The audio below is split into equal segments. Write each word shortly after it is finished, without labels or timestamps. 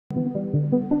Hello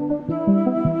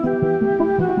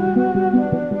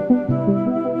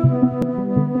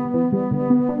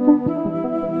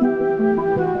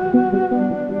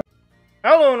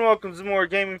and welcome to more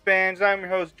gaming fans. I'm your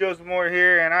host Joseph Moore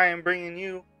here, and I am bringing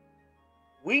you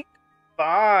week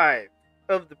 5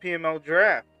 of the PML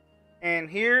draft. And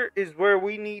here is where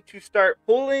we need to start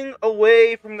pulling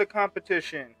away from the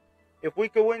competition. If we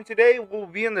could win today, we'll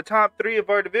be in the top 3 of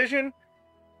our division,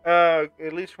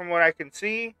 at least from what I can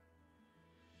see.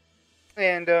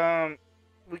 And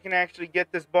we can actually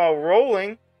get this ball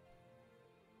rolling.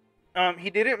 He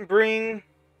didn't bring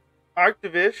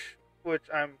Arctivish, which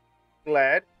I'm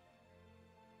glad.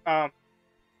 I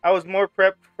was more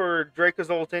prepped for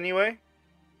Dracozolt anyway.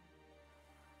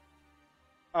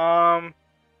 I'm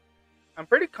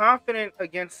pretty confident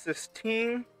against this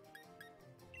team.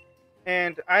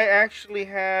 And I actually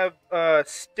have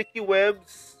Sticky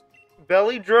Web's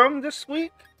Belly Drum this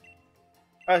week.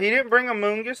 He didn't bring a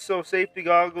Mungus, so safety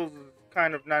goggles is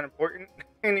kind of not important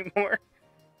anymore.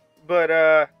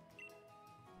 But,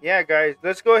 yeah, guys,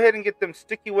 let's go ahead and get them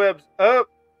Sticky Webs up.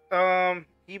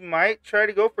 He might try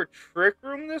to go for Trick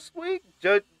Room this week,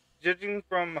 judging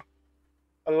from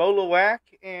Alola Whack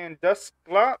and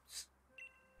Dusclops.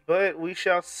 But we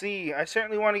shall see. I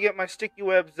certainly want to get my Sticky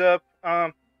Webs up.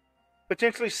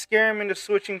 Potentially scare him into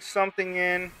switching something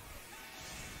in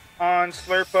on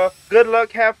Slurpuff. Good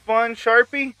luck, have fun,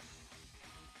 Sharpie.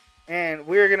 And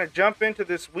we're going to jump into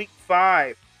this week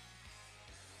 5.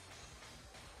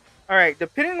 Alright,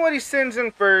 depending on what he sends in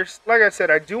first, like I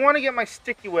said, I do want to get my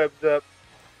Sticky Webs up.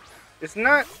 It's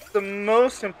not the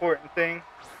most important thing.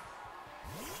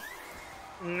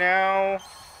 Now,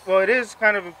 well, it is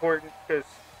kind of important because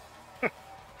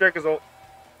Dracozolt.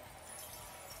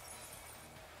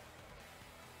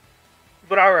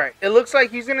 But alright, it looks like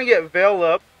he's going to get Veil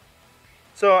up.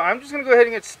 So I'm just going to go ahead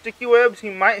and get Sticky Webs. He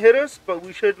might hit us, but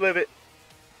we should live it.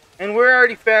 And we're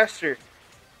already faster.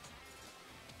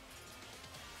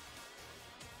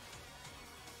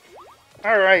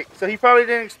 Alright, so he probably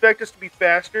didn't expect us to be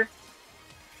faster.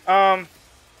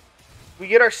 We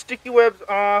get our Sticky Webs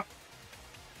off,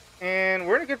 and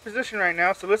we're in a good position right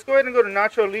now, so let's go ahead and go to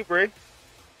Nacho Libre.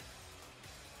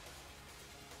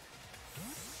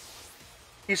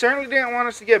 He certainly didn't want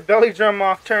us to get Belly Drum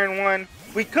off turn 1.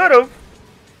 We could have,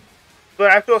 but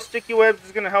I feel Sticky Webs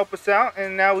is going to help us out,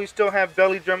 and now we still have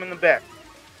Belly Drum in the back.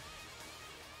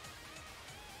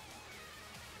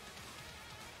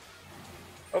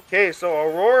 Okay, so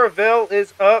Aurora Veil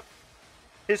is up.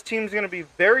 His team's going to be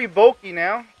very bulky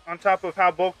now, on top of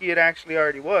how bulky it actually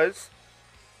already was.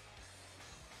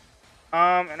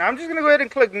 And I'm just going to go ahead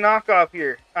and click Knockoff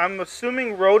here. I'm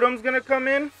assuming Rotom's going to come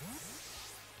in.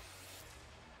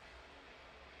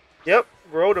 Yep,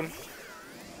 Rotom.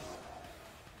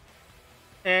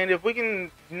 And if we can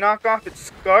knock off its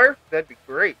Scarf, that'd be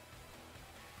great.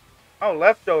 Oh,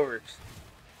 Leftovers.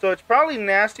 So it's probably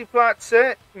Nasty Plot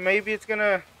set. Maybe it's going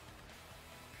to...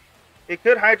 It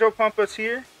could Hydro Pump us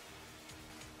here.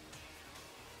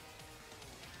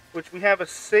 Which we have a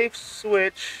safe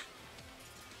switch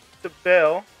to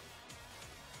Bell.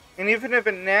 And even if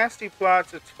it Nasty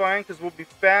Plots, it's fine because we'll be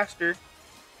faster.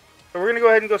 So we're going to go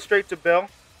ahead and go straight to Bell.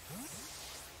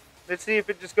 Let's see if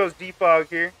it just goes Defog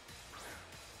here.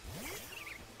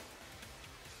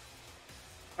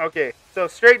 Okay, so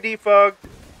straight Defog.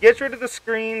 Gets rid of the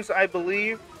screens, I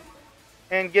believe.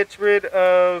 And gets rid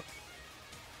of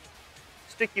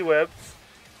Sticky Webs.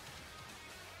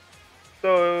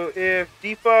 So if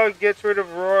Defog gets rid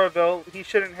of Aurora Veil, he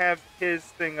shouldn't have his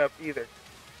thing up either.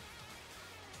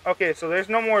 Okay, so there's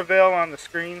no more Veil on the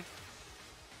screen.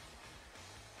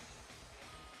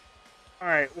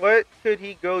 Alright, what could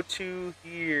he go to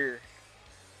here?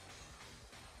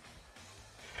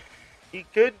 He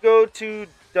could go to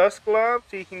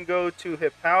Dusclops. He can go to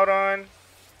Hippowdon.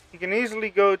 He can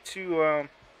easily go to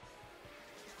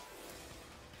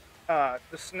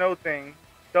the snow thing.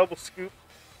 Double Scoop.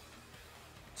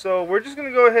 So we're just going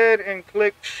to go ahead and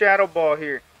click Shadow Ball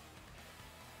here.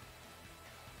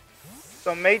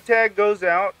 So Maytag goes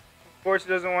out. Of course, he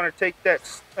doesn't want to take that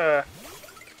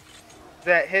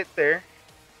hit there.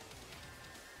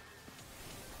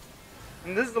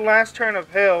 And this is the last turn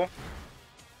of Hail.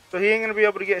 So he ain't going to be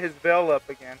able to get his Veil up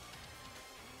again.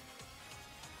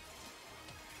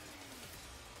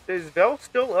 Is Veil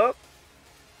still up?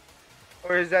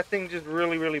 Or is that thing just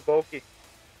really, really bulky?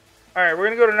 Alright, we're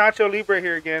going to go to Nacho Libre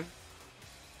here again.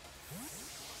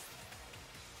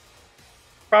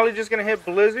 Probably just going to hit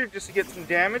Blizzard just to get some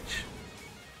damage.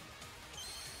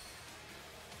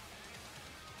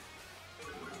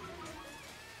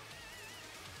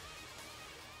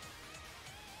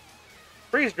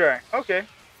 Freeze Dry. Okay.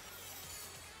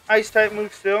 ice type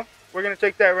move still. We're going to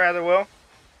take that rather well.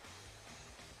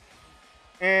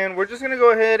 And we're just going to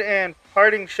go ahead and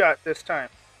parting shot this time.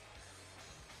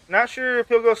 Not sure if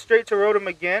he'll go straight to Rotom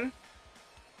again,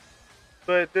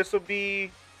 but this will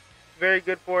be very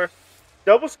good for us.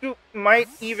 Double Scoop might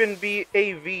even be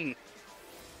AV.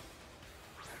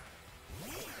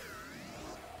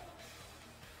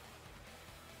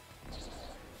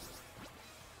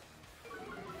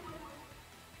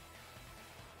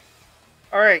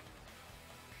 Alright.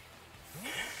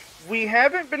 We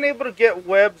haven't been able to get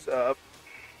webs up.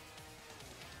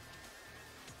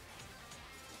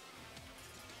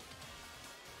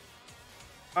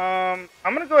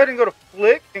 I'm going to go ahead and go to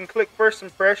Flick and click First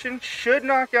Impression. Should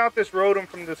knock out this Rotom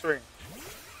from this range.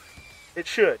 It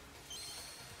should.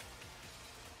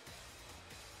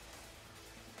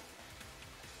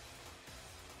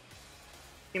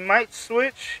 He might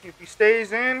switch if he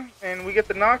stays in and we get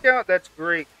the knockout. That's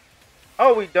great.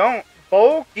 Oh, we don't.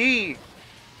 Bulky.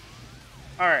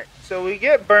 Alright, so we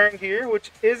get burned here,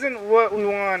 which isn't what we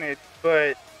wanted,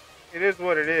 but it is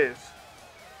what it is.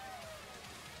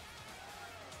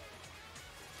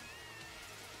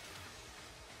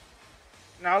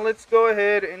 Now let's go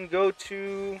ahead and go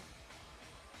to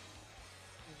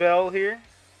Bell here.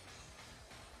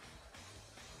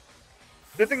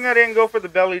 Good thing I didn't go for the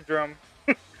belly drum.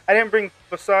 I didn't bring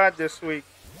Facade this week.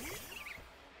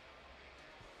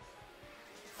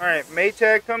 Alright,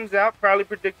 Maytag comes out. Probably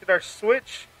predicted our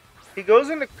switch. He goes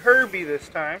into Kirby this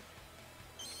time.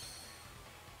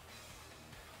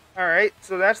 Alright,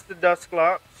 so that's the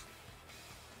Dusclops.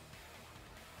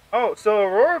 Oh, so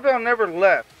Aurora Bell never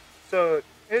left. So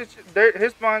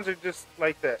his bonds are just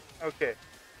like that. Okay.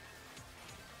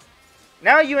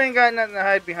 Now you ain't got nothing to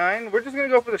hide behind. We're just going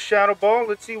to go for the Shadow Ball.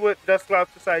 Let's see what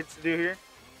Dusclops decides to do here.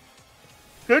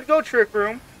 Could go Trick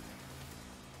Room.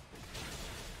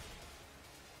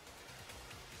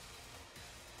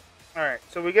 Alright,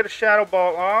 so we get a Shadow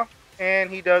Ball off, and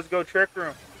he does go Trick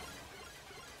Room.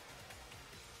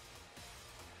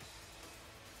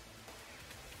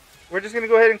 We're just going to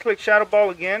go ahead and click Shadow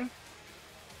Ball again.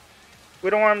 We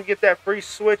don't want him to get that free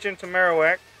switch into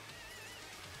Marowak.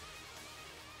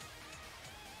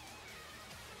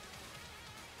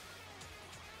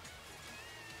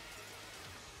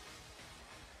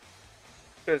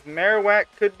 Because Marowak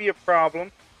could be a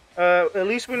problem. At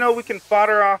least we know we can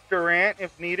fodder off Durant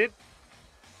if needed.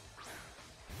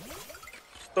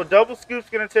 So Double Scoop's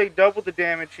going to take double the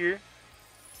damage here.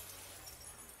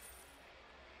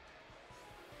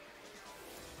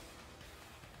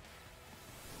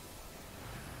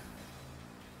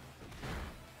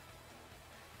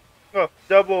 Oh,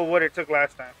 double what it took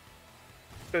last time.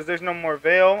 Because there's no more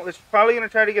Veil. It's probably going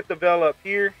to try to get the Veil up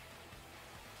here.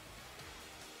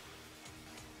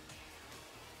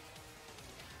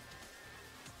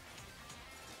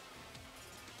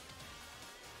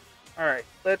 Alright,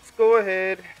 let's go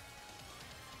ahead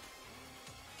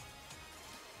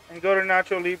and go to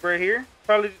Nacho Libre here.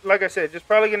 Probably, like I said, just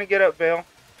probably going to get up Veil.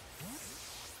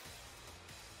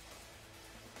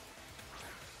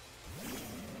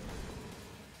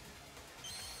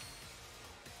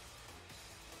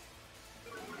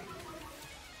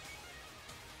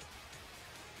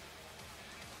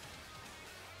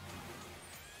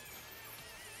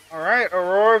 Alright,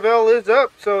 Aurora Veil is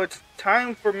up, so it's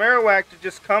time for Marowak to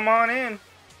just come on in.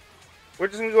 We're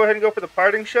just going to go ahead and go for the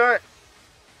parting shot.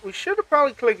 We should have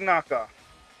probably clicked knockoff,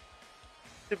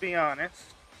 to be honest.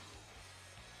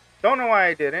 Don't know why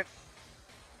I didn't.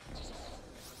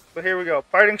 But here we go.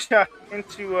 Parting shot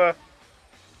into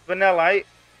Vanillite.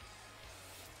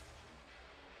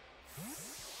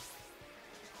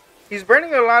 He's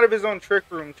burning a lot of his own Trick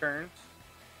Room turns.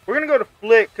 We're going to go to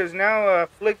Flick, because now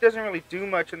Flick doesn't really do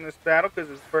much in this battle because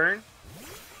it's burned.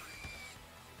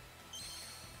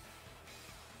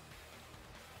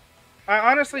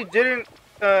 I honestly didn't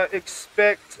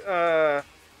expect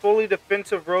fully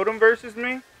defensive Rotom versus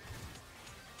me.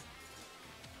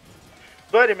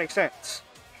 But it makes sense.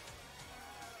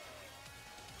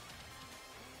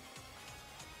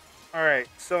 Alright,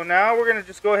 so now we're going to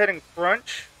just go ahead and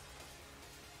crunch.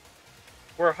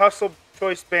 We're Hustle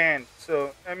Choice Band.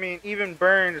 So, I mean, even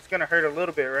burn, it's going to hurt a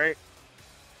little bit, right?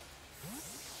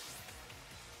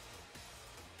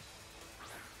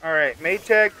 Alright,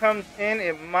 Maytag comes in.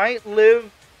 It might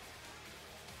live.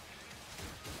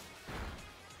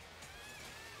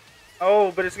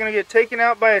 Oh, but it's going to get taken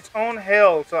out by its own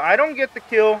Hell. So I don't get the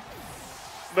kill.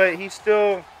 But he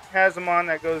still has him on.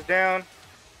 That goes down.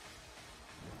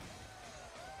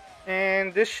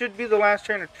 And this should be the last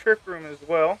turn of Trick Room as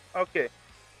well. Okay.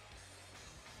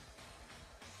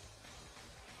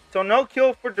 So no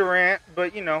kill for Durant,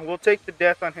 but you know, we'll take the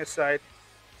death on his side.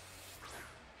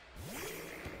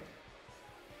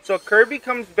 So Kirby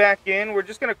comes back in. We're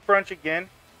just going to crunch again.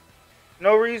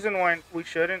 No reason why we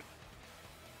shouldn't.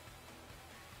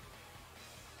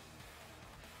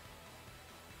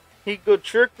 He go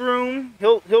Trick Room.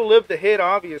 He'll live the hit,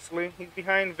 obviously. He's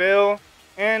behind Veil,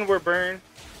 and we're burned.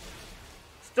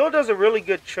 Still does a really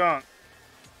good chunk.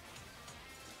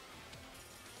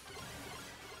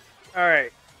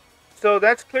 Alright. So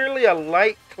that's clearly a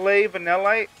light clay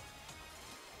vanillite.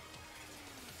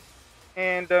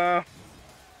 And,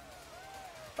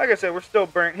 like I said, we're still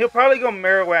burnt. He'll probably go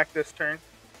Marowak this turn.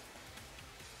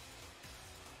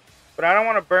 But I don't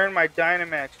want to burn my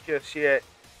Dynamax just yet.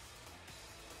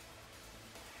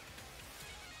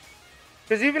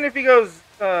 Because even if he goes,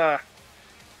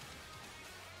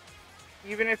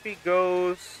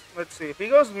 let's see, if he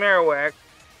goes Marowak,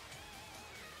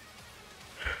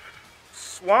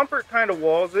 Swampert kind of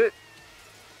walls it.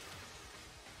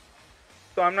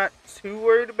 So I'm not too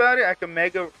worried about it. I can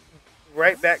Mega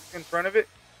right back in front of it.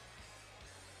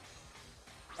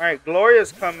 Alright,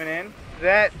 Gloria's coming in.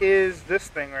 That is this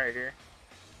thing right here.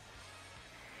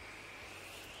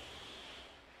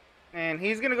 And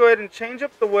he's going to go ahead and change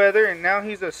up the weather, and now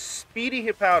he's a speedy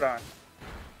Hippowdon.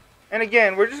 And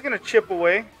again, we're just going to chip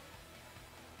away.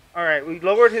 Alright, we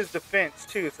lowered his defense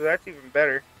too, so that's even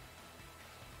better.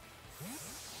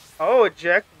 Oh,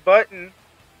 eject button.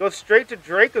 Goes straight to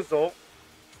Dracozolt.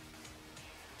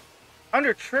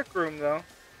 Under Trick Room, though.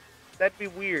 That'd be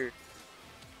weird.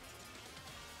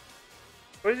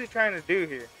 What is he trying to do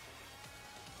here?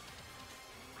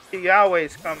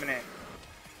 Yahweh's coming in.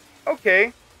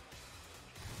 Okay.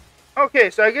 Okay,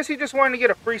 so I guess he just wanted to get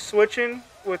a free switch in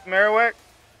with Marowak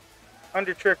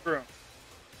under Trick Room.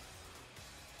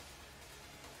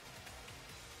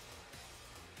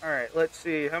 Alright, let's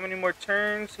see. How many more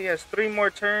turns? He has 3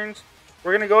 more turns.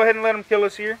 We're going to go ahead and let him kill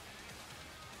us here.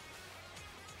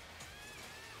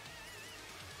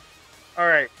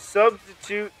 Alright,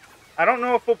 substitute. I don't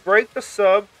know if we'll break the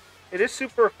sub. It is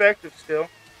super effective still.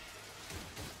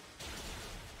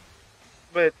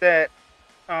 But that...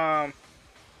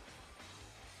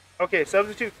 Okay,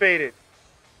 substitute faded.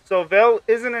 So Veil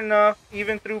isn't enough,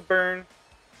 even through burn,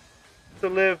 to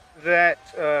live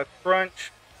that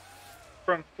crunch.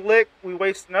 From Flick, we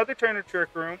waste another turn of Trick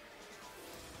Room.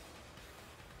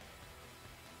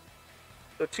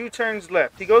 So 2 turns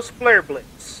left. He goes Flare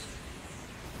Blitz.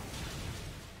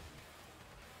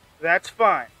 That's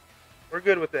fine. We're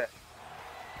good with that.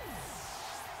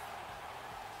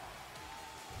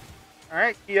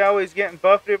 Alright, Kiawe's getting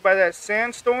buffeted by that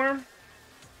Sandstorm.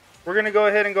 We're going to go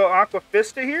ahead and go Aqua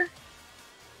Fista here.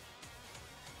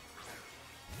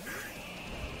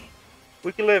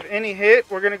 We can live any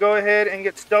hit. We're going to go ahead and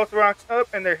get Stealth Rocks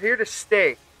up, and they're here to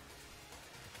stay.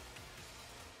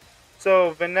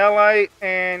 So Vanillite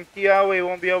and Kiawe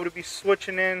won't be able to be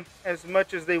switching in as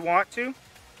much as they want to.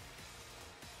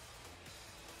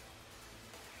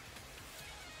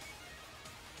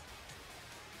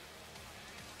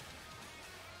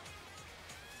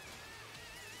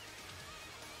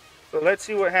 So let's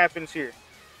see what happens here.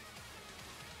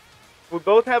 We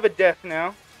both have a death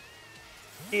now.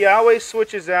 Kiawe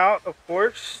switches out, of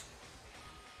course.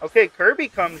 Okay, Kirby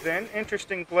comes in.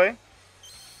 Interesting play.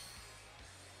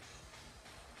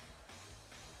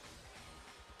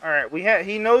 Alright,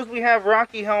 he knows we have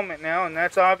Rocky Helmet now, and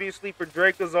that's obviously for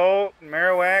Dracozolt and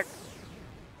Marowak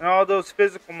and all those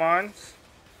physical mons.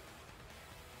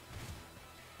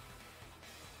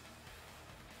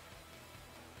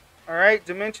 Alright,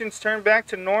 dimensions turn back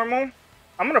to normal.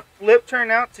 I'm going to flip turn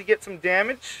out to get some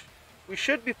damage. We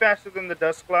should be faster than the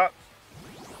Dusclops.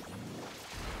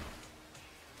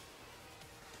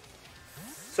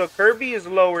 So Kirby is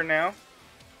lower now.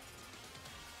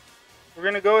 We're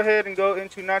going to go ahead and go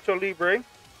into Nacho Libre.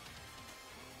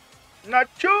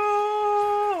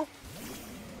 Nacho!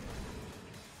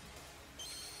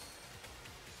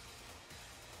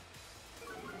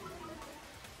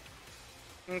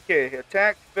 Okay,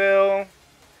 attack fell.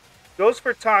 Goes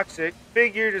for Toxic.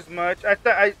 Figured as much. I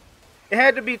thought it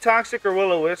had to be Toxic or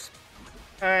Will-O-Wisp.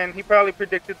 And he probably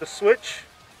predicted the switch.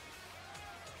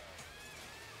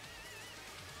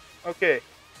 Okay,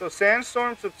 so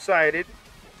Sandstorm subsided.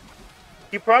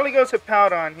 He probably goes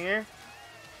Hippowdon here.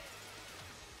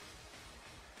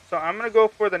 So I'm going to go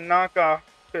for the knockoff.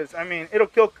 Because, I mean, it'll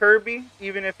kill Kirby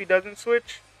even if he doesn't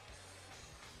switch.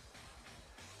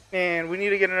 And we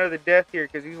need to get another death here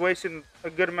because he's wasting a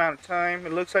good amount of time.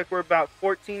 It looks like we're about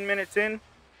 14 minutes in.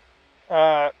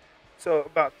 So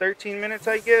about 13 minutes,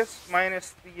 I guess,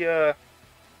 minus the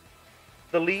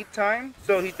lead time.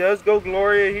 So he does go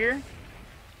Gloria here.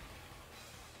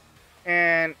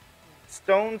 And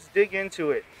stones dig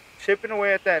into it, chipping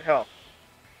away at that health.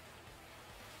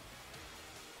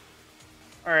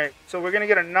 Alright, so we're going to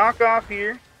get a knockoff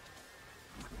here.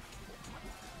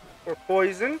 Or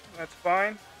poison, that's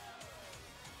fine.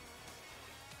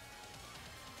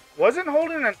 Wasn't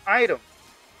holding an item.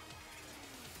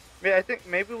 I think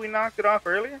maybe we knocked it off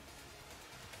earlier.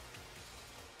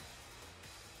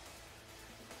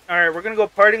 Alright, we're going to go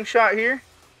parting shot here.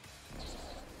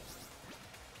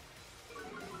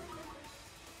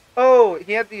 Oh,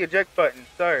 he had the eject button.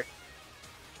 Sorry.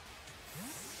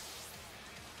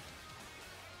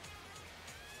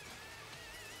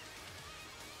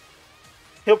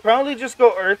 He'll probably just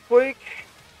go Earthquake,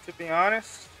 to be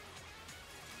honest.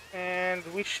 And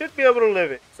we should be able to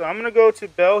live it. So I'm going to go to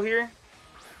Bell here.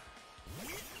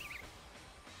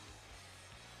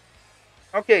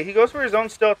 Okay, he goes for his own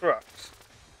Stealth Rocks,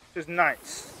 which is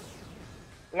nice.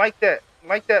 Like that.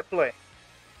 Like that play.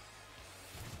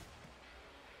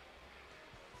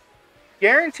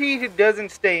 Guaranteed he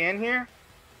doesn't stay in here.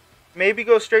 Maybe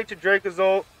go straight to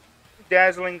Dracozolt,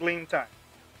 Dazzling Gleam time.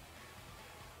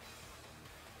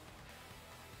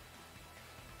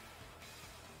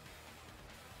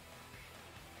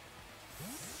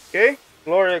 Okay,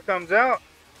 Gloria comes out.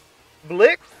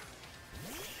 Blick.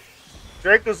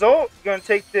 Dracozolt, gonna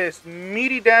take this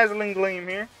meaty Dazzling Gleam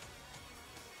here.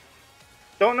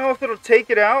 Don't know if it'll take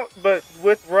it out, but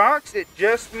with rocks, it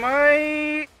just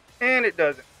might. And it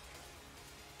doesn't.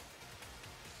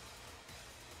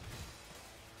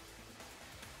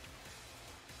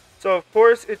 So of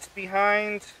course it's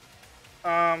behind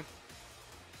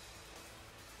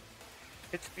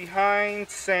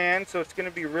sand, so it's going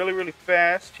to be really, really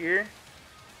fast here.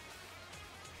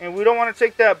 And we don't want to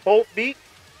take that bolt beat.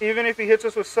 Even if he hits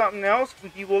us with something else,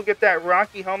 he will get that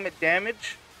Rocky Helmet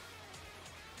damage.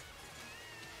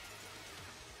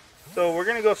 So we're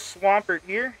going to go Swampert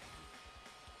here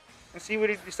and see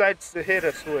what he decides to hit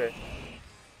us with.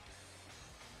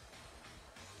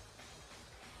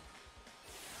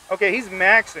 Okay, he's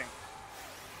maxing.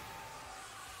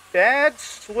 Bad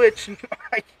switch in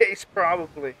my case,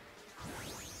 probably.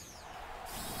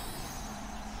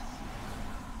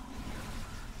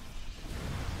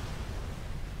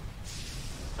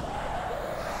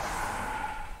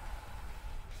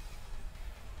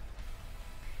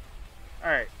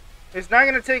 Alright. It's not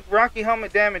going to take Rocky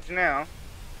Helmet damage now.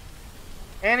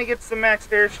 And he gets the max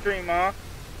Airstream off.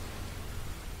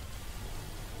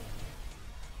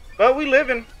 But we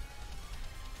living.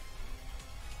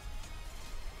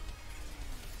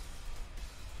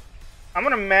 I'm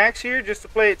going to max here just to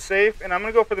play it safe. And I'm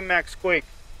going to go for the max Quake.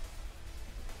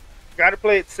 Got to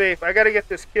play it safe. I got to get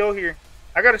this kill here.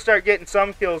 I got to start getting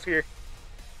some kills here.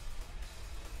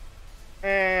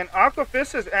 And Aqua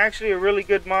Fist is actually a really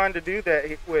good mon to do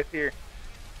that with here.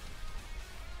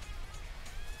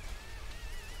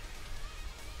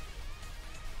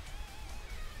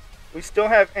 We still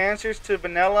have answers to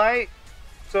Vanillite.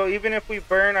 So even if we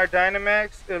burn our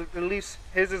Dynamax, at least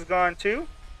his is gone too.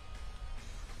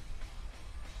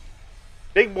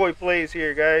 Big boy plays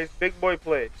here, guys. Big boy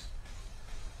plays.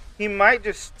 He might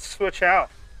just switch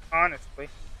out, honestly.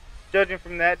 Judging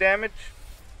from that damage.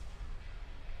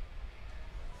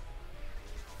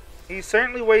 He's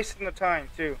certainly wasting the time,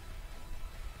 too.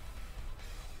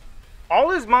 All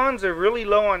his mons are really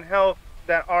low on health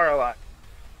that are alive.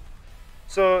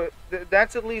 So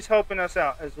that's at least helping us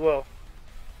out as well.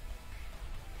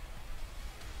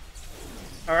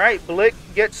 Alright, Blick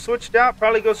gets switched out.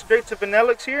 Probably goes straight to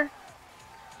Vanillix here.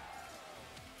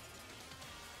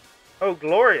 Oh,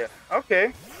 Gloria.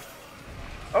 Okay.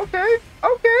 Okay.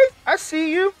 Okay. I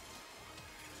see you.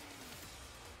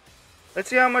 Let's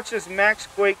see how much this Max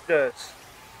Quake does.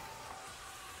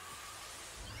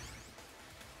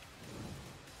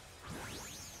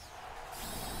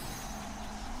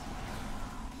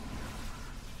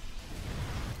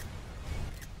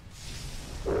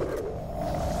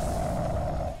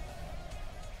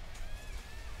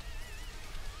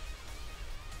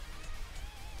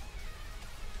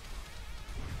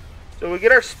 So we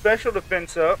get our special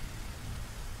defense up.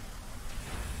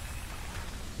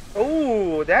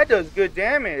 Oh, that does good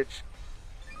damage.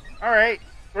 Alright,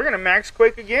 we're going to Max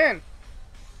Quake again.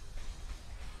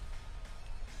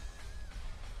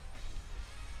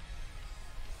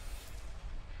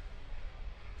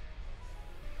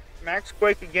 Max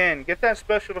Quake again. Get that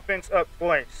special defense up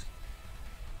twice.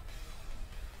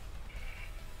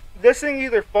 This thing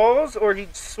either falls or he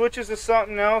switches to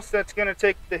something else that's going to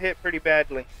take the hit pretty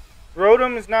badly.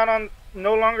 Rotom is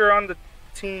no longer on the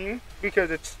team because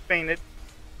it's fainted.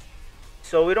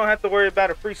 So we don't have to worry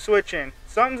about a free switch in.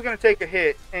 Something's going to take a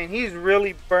hit, and he's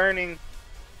really burning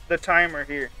the timer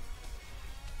here.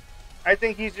 I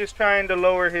think he's just trying to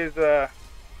lower his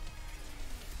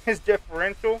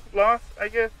differential loss, I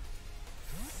guess.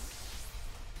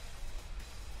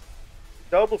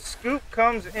 Double scoop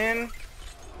comes in.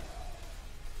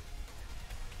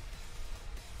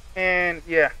 And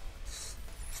yeah,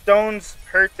 stones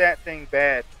hurt that thing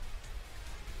bad.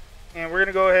 And we're going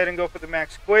to go ahead and go for the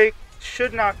max quake.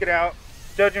 Should knock it out,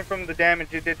 judging from the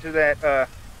damage it did to that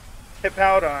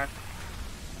Hippowdon.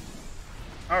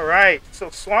 Alright, so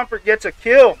Swampert gets a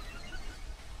kill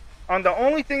on the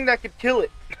only thing that could kill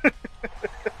it.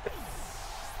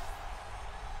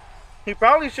 He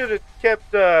probably should have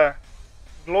kept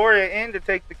Gloria in to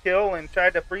take the kill and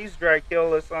tried to freeze dry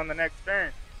kill us on the next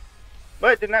turn,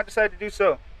 but did not decide to do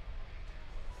so.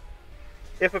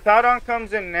 If Hippowdon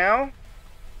comes in now,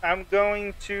 I'm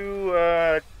going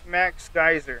to max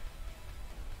Geyser.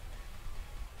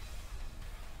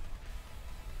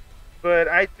 But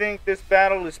I think this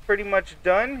battle is pretty much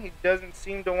done. He doesn't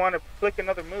seem to want to click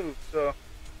another move, so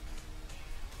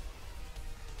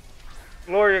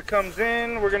Gloria comes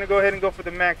in. We're going to go ahead and go for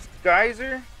the max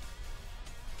Geyser.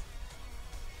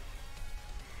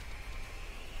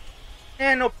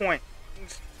 And no point.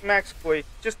 It's max quake,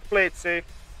 just to play it safe.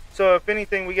 So if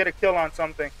anything, we get a kill on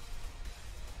something.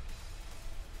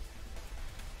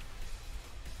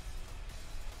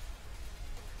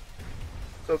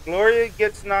 So Gloria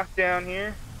gets knocked down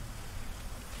here.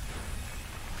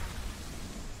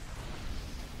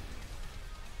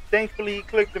 Thankfully, he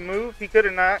clicked the move. He could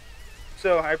have not.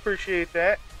 So I appreciate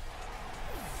that.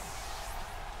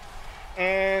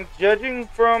 And judging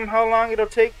from how long it'll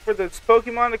take for this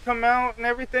Pokemon to come out and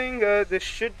everything, this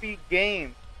should be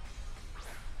game.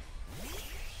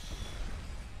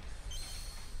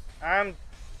 I'm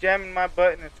jamming my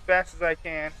button as fast as I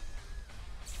can.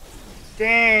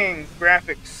 Dang,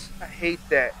 graphics. I hate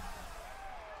that.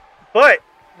 But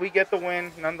we get the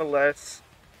win nonetheless.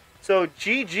 So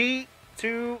GG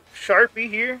to Sharpie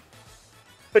here.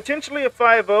 Potentially a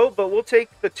 5-0, but we'll take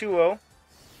the 2-0.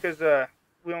 Because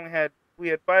we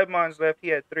had 5 mons left, he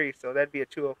had 3, so that'd be a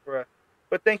 2-0 for us.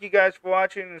 But thank you guys for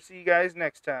watching, and see you guys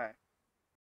next time.